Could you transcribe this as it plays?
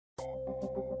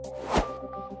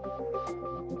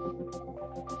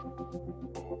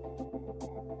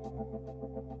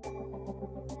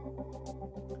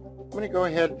I'm going to go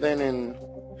ahead then and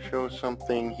show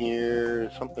something here,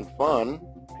 something fun,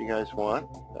 if you guys want.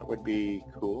 That would be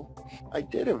cool. I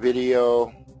did a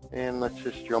video, and let's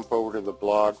just jump over to the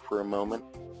blog for a moment.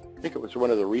 I think it was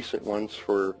one of the recent ones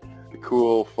for the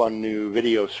cool, fun new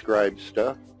video scribe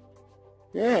stuff.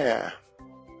 Yeah.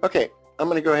 Okay, I'm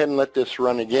going to go ahead and let this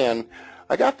run again.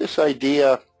 I got this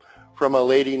idea from a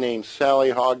lady named Sally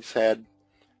Hogshead.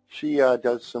 She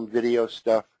does some video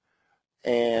stuff,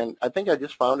 and I think I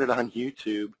just found it on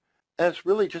YouTube. And it's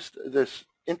really just this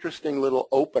interesting little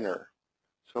opener.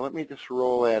 So let me just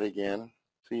roll that again,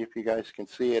 see if you guys can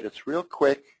see it. It's real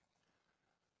quick.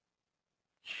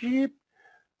 Cheap.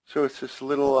 So it's this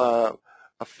little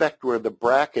effect where the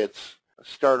brackets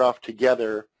start off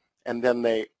together and then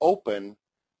they open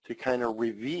to kind of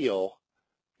reveal,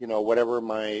 you know, whatever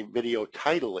my video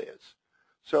title is.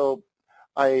 So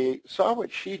I saw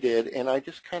what she did, and I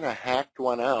just kind of hacked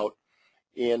one out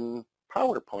in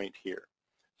PowerPoint here.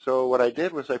 So what I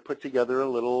did was I put together a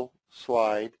little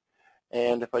slide,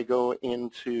 and if I go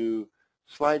into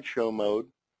slideshow mode,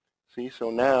 see, so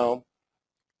now,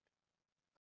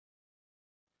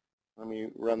 let me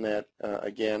run that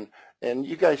again, and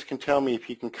you guys can tell me if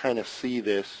you can kind of see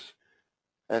this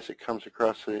as it comes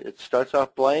across. It starts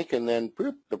off blank, and then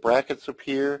boop, the brackets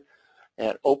appear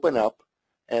and open up,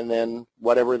 and then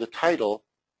whatever the title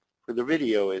for the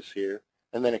video is here,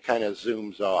 and then it kind of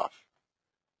zooms off.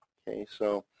 Okay,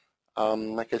 so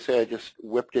like I said, I just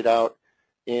whipped it out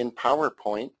in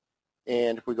PowerPoint,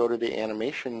 and if we go to the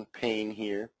animation pane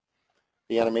here,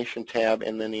 the animation tab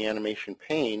and then the animation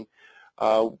pane,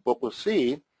 what we'll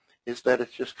see is that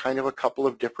it's just kind of a couple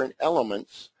of different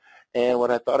elements. And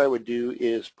what I thought I would do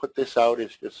is put this out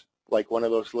as just like one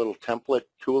of those little template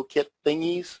toolkit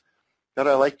thingies that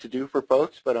I like to do for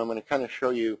folks, but I'm going to kind of show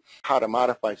you how to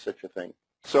modify such a thing.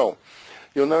 So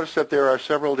you'll notice that there are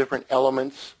several different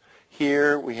elements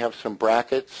here. We have some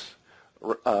brackets,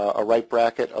 a right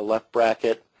bracket, a left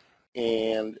bracket,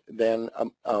 and then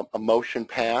a motion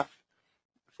path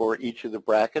for each of the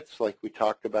brackets like we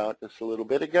talked about just a little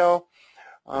bit ago.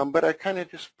 But I kind of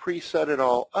just preset it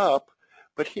all up.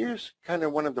 But here's kind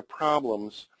of one of the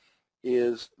problems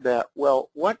is that, well,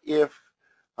 what if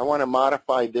I want to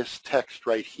modify this text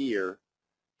right here,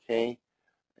 okay?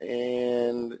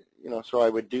 And, you know, so I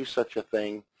would do such a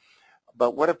thing.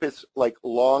 But what if it's like a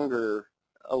longer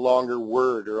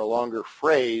word or a longer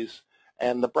phrase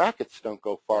and the brackets don't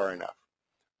go far enough?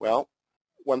 Well,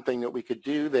 one thing that we could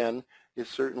do then is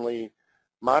certainly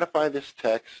modify this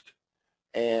text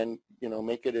and, you know,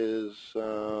 make it as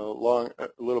long, a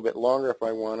little bit longer if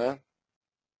I want to.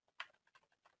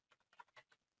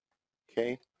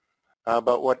 Okay.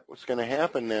 But what's going to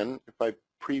happen then, if I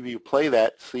preview play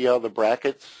that, see how the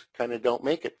brackets kind of don't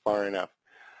make it far enough.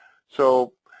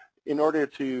 So in order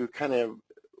to kind of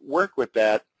work with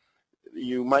that,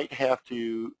 you might have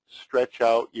to stretch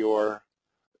out your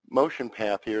motion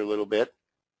path here a little bit.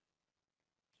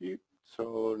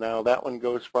 So now that one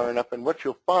goes far enough, and what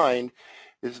you'll find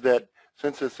is that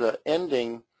since it's an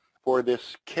ending for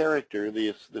this character,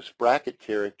 this bracket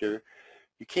character,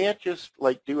 you can't just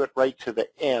like do it right to the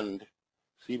end.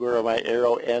 See where my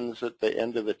arrow ends at the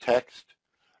end of the text?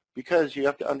 Because you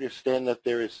have to understand that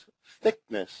there is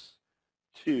thickness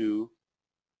to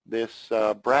this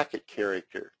bracket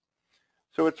character.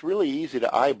 So it's really easy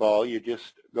to eyeball. You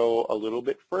just go a little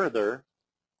bit further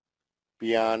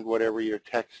beyond whatever your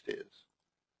text is.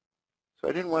 So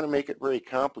I didn't want to make it very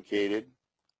complicated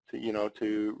to, you know,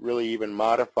 to really even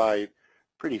modify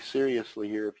pretty seriously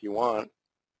here if you want.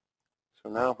 So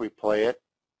now if we play it,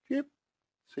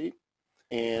 see?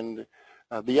 And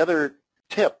the other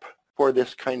tip for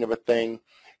this kind of a thing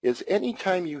is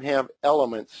anytime you have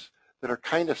elements that are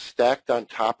kind of stacked on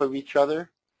top of each other,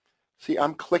 see,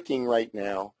 I'm clicking right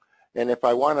now, and if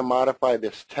I want to modify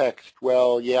this text,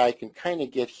 well, yeah, I can kind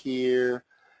of get here,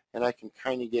 and I can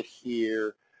kind of get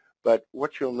here, but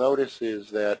what you'll notice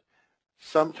is that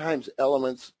sometimes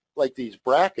elements like these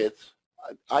brackets,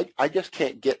 I just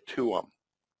can't get to them,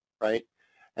 right?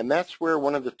 And that's where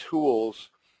one of the tools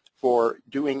for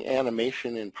doing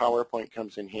animation in PowerPoint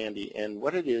comes in handy. And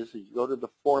what it is you go to the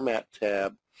Format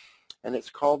tab, and it's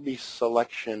called the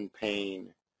Selection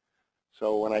pane.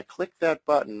 So when I click that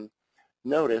button,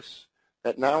 notice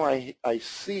that now I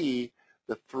see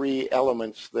the three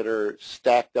elements that are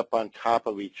stacked up on top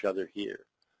of each other here.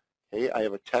 Okay, I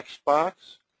have a text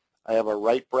box, I have a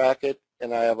right bracket,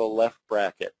 and I have a left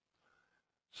bracket.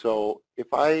 So if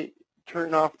I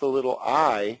turn off the little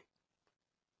I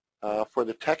for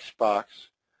the text box,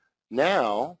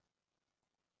 now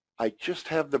I just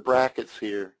have the brackets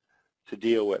here to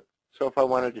deal with. So if I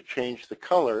wanted to change the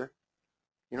color,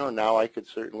 You know, now I could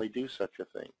certainly do such a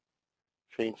thing.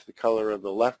 Change the color of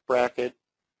the left bracket,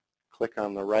 click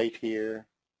on the right here,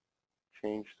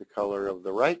 change the color of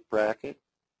the right bracket,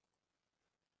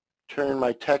 turn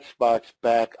my text box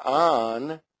back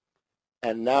on,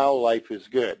 and now life is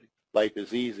good. Life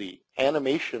is easy.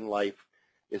 Animation life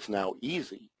is now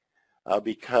easy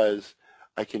because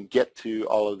I can get to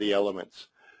all of the elements.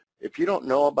 If you don't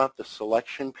know about the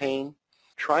selection pane,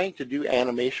 trying to do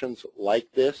animations like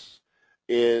this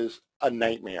is a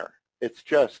nightmare. It's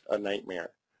just a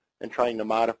nightmare. And trying to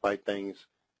modify things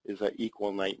is an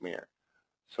equal nightmare.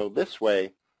 So this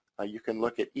way, you can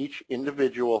look at each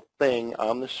individual thing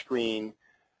on the screen,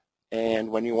 and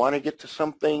when you want to get to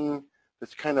something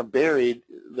that's kind of buried,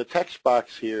 the text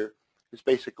box here is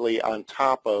basically on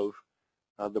top of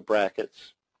the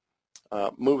brackets.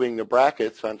 Moving the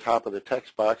brackets on top of the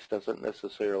text box doesn't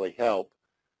necessarily help,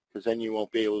 because then you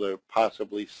won't be able to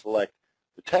possibly select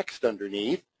the text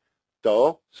underneath.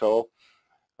 So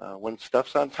when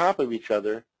stuff's on top of each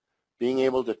other, being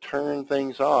able to turn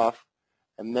things off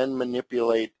and then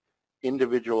manipulate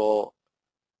individual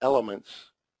elements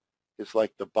is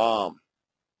like the bomb.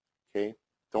 Okay,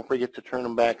 don't forget to turn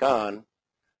them back on.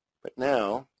 But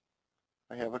now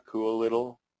I have a cool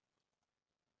little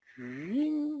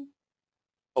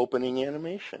opening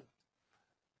animation.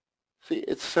 See,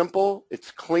 it's simple, it's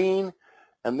clean,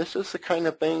 and this is the kind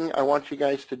of thing I want you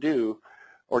guys to do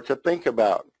or to think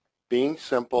about. Being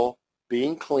simple,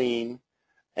 being clean,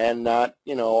 and not,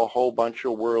 you know, a whole bunch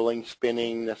of whirling,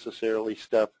 spinning necessarily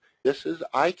stuff. This is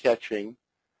eye-catching,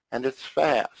 and it's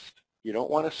fast. You don't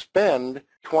want to spend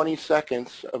 20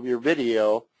 seconds of your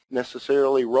video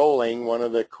necessarily rolling one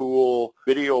of the cool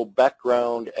video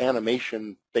background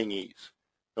animation thingies.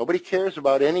 Nobody cares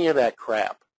about any of that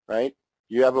crap, right?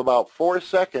 You have about 4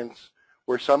 seconds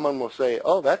where someone will say,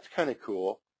 oh, that's kind of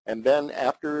cool. And then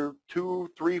after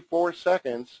 2, 3, 4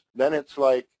 seconds, then it's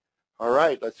like, all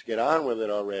right, let's get on with it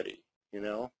already, you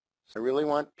know? So I really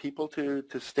want people to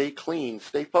stay clean,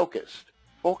 stay focused.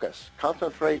 Focus,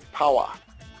 concentrate, power,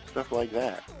 stuff like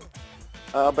that.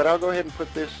 But I'll go ahead and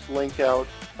put this link out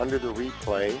under the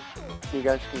replay. You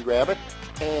guys can grab it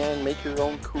and make your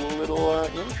own cool little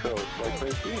intros like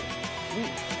right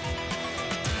here.